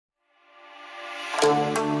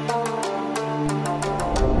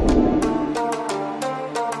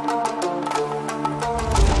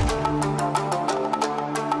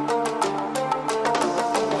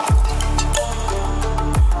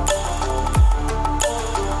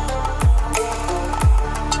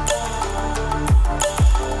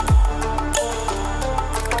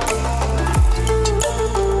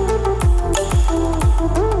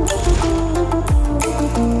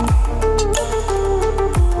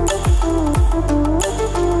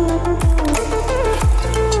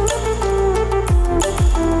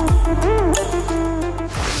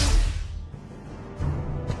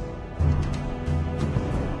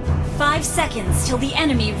Till the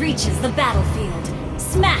enemy reaches the battlefield.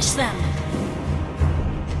 Smash them!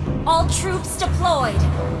 All troops deployed!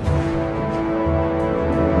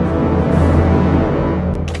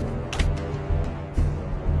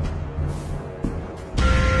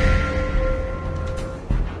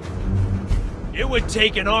 It would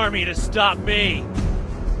take an army to stop me.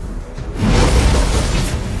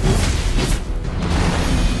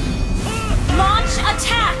 Launch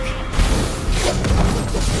attack!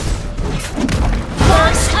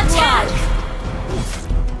 Launch attack!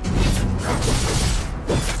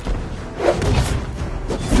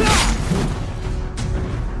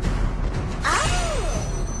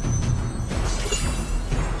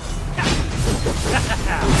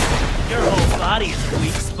 Your whole body is a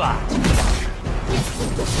weak spot.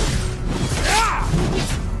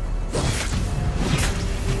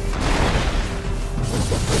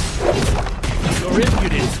 Your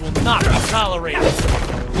impudence will not be tolerated.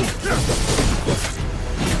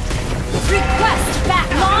 Request back!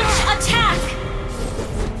 Launch attack!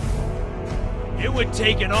 It would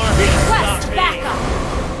take an army to Request stop me. backup!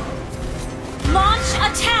 Launch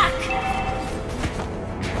attack!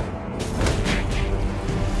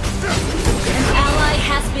 An ally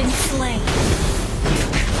has been slain.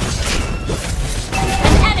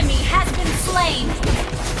 An enemy has been slain.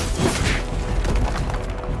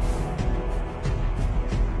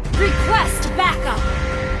 Request backup!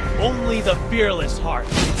 Only the fearless heart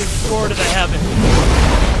can soar to the heavens.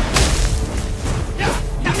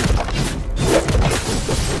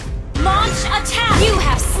 Launch attack! You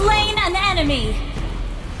have slain an enemy!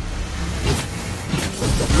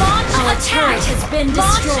 Launch Our attack! turret has been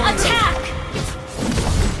destroyed. Launch attack!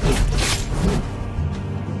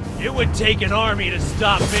 It would take an army to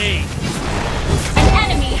stop me.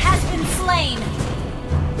 An enemy has been slain!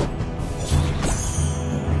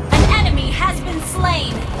 An enemy has been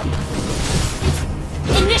slain!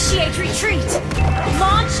 Initiate retreat!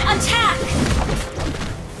 Launch attack!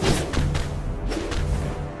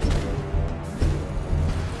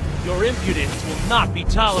 Your impudence will not be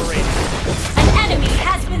tolerated. An enemy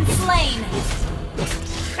has been slain!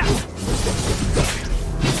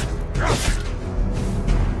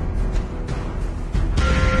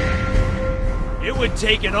 It would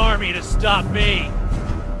take an army to stop me.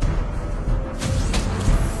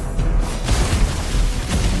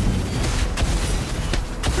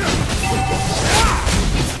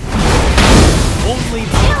 Only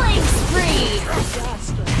Killing spree!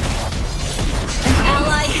 An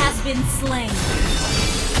ally has been slain.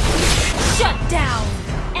 Shut down!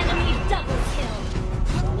 Enemy double kill!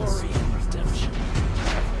 glory and redemption.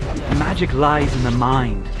 Magic lies in the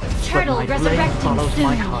mind, Turtle but my blade resurrecting follows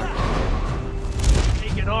my soon. heart.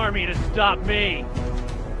 Take an army to stop me.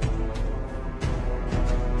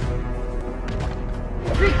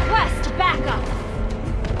 Request backup!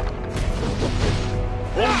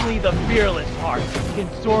 Only the fearless heart can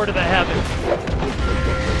soar to the heavens.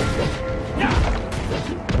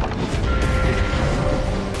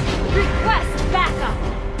 Request backup!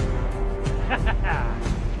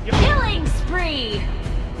 Killing spree!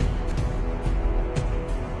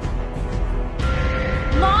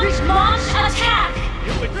 Launch attack!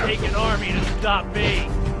 It would take an army to stop me.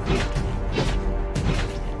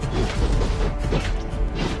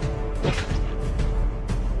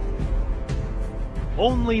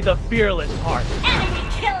 Only the fearless heart. Enemy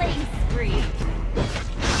killing spree!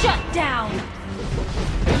 Shut down!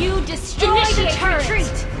 You destroyed the turret!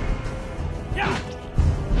 Retreat!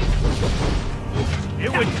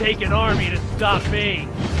 It would take an army to stop me.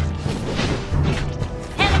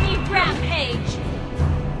 Enemy rampage!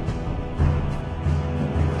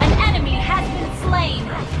 An enemy has been slain!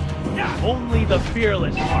 Only the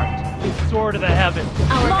fearless heart can soar to the heavens.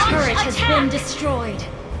 Our Launch turret has attack! been destroyed.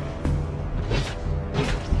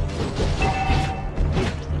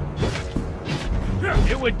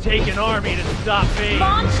 It would take an army to stop me.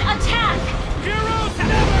 Launch attack! Heroes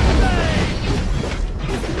never play!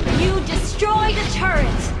 You destroyed a turret!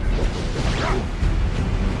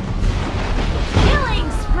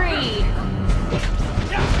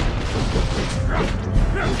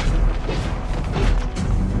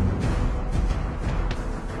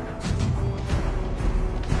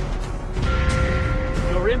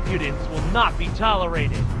 impudence will not be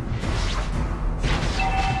tolerated.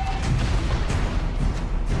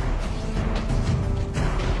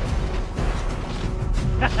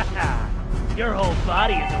 Your whole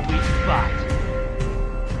body is a weak spot.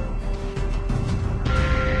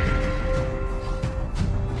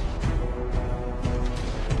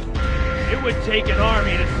 It would take an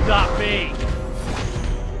army to stop me.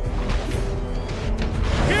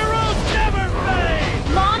 Heroes never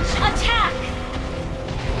fade! Launch attack!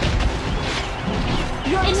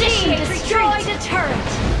 Your team destroyed a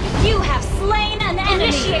turret! You have slain an enemy!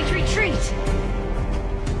 Initiate retreat!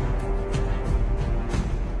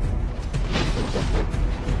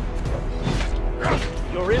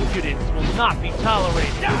 Your impudence will not be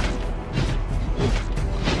tolerated.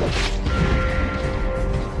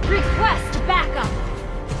 Request backup!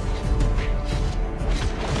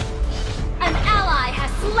 An ally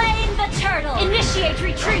has slain the turtle! Initiate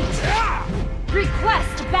retreat!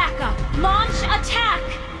 Request backup! Launch attack!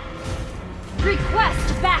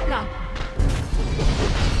 Request backup!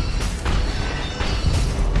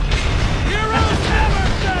 Heroes never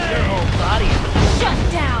fade! Your whole body is shut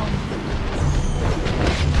down!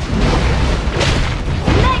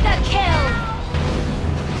 Mega kill!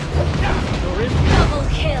 Double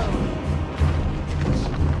kill!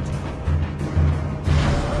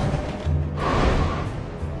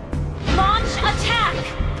 Launch attack!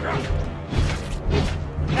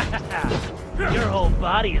 Your whole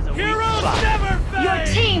body is a weak spot. Never fade! Your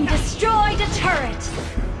team destroyed a turret!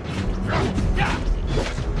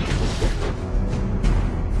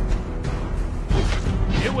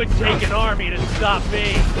 It would take an army to stop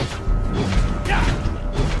me.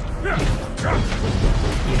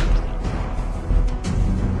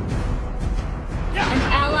 An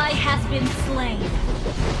ally has been slain.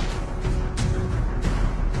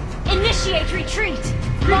 Initiate retreat!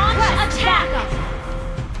 Launch attack!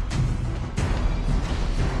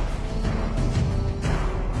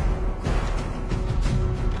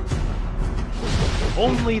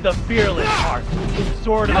 Only the fearless heart can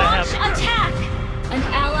soar to the heavens. heavens. Launch attack! An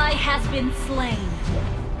ally has been slain.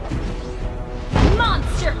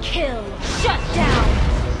 Monster kill! Shut down!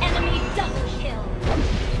 Enemy double kill!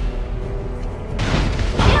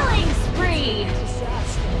 Killing spree!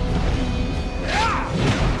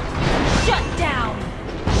 Shut down!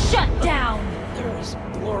 Shut down! There is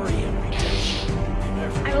glory in redemption in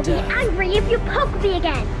every I will be angry if you poke me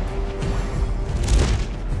again!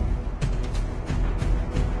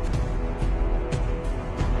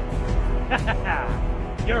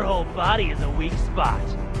 Your whole body is a weak spot.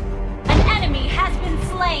 An enemy has been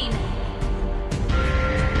slain!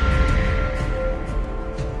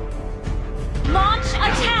 Launch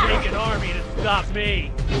attack! It would take an army to stop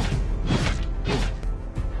me.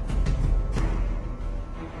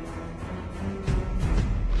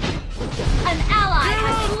 An ally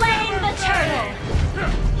has slain the turtle!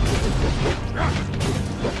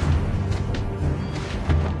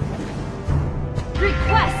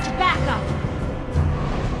 Request backup!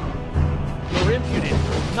 Your impudence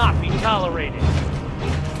will not be tolerated.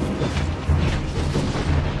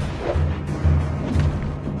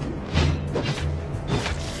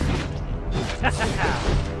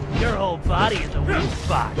 Your whole body is a weak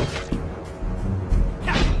spot.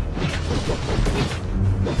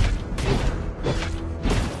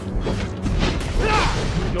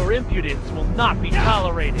 Your impudence will not be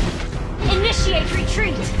tolerated. Initiate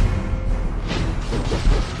retreat!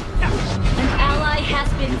 An ally has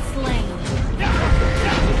been slain.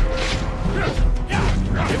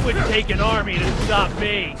 It would take an army to stop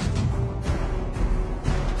me.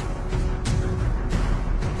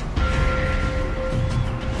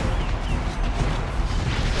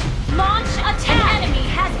 Launch attack! An enemy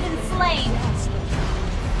has been slain.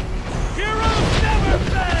 Heroes never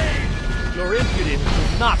fade! Your impudence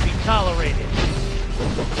will not be tolerated.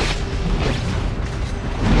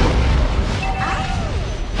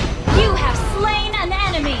 You have slain an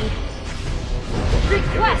enemy!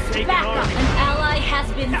 Request backup! An ally has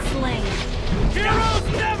been slain. Heroes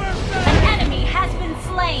never fade! An enemy has been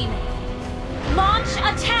slain. Launch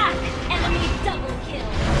attack! Enemy double kill.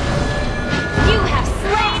 You have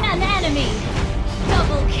slain an enemy.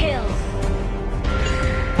 Double kill.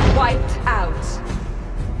 Wiped out.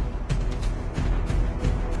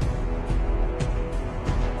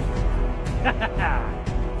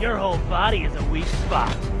 Your whole body is a weak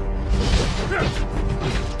spot.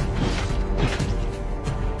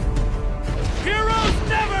 Heroes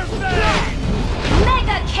never fade!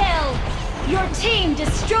 Mega kill! Your team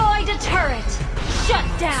destroyed a turret. Shut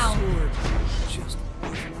down.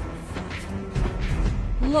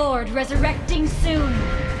 Lord resurrecting soon.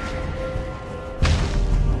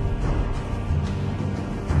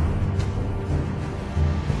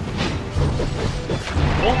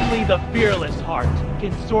 Only the fearless heart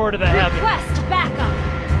can soar to the heavens. Request backup.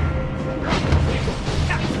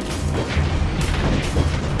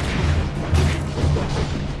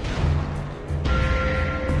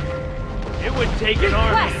 It would take an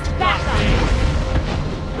army to stop me.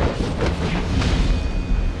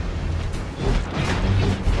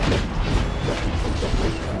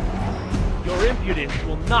 Your impudence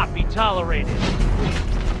will not be tolerated.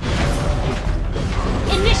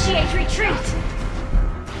 Initiate retreat.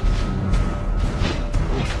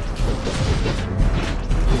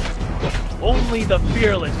 Only the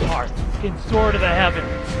fearless heart can soar to the heavens.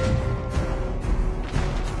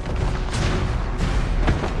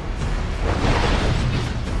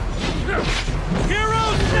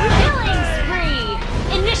 Heroes Killing spree.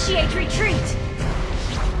 Initiate retreat.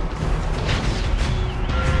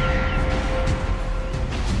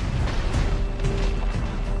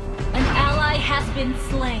 An ally has been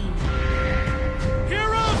slain.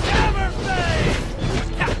 Heroes never fade!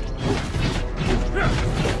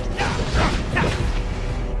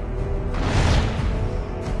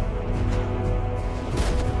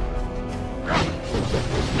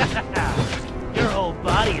 Your whole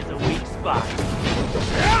body is a weak spot.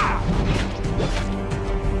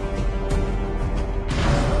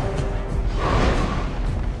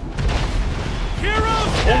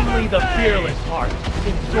 Heroes Only never the fade! fearless heart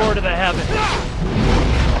can soar to the heavens.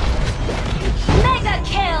 Mega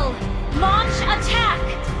kill. Launch attack.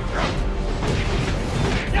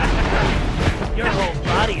 Your whole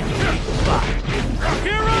body is a weak spot.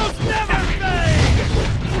 Heroes never fade!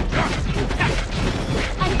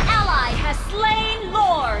 An ally has slain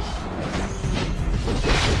Lord.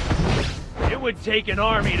 It would take an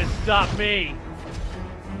army to stop me.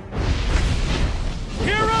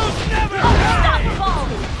 Heroes never Unstoppable.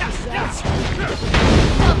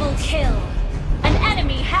 Double kill. An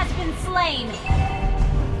enemy has been slain.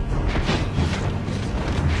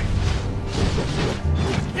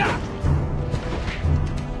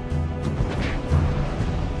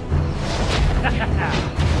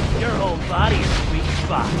 Your whole body is a weak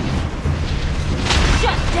spot.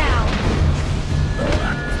 Shut down.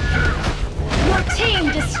 Your team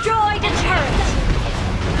destroyed a turret.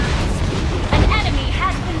 An enemy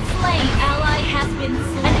has been slain. Ally has been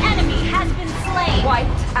slain. An enemy has been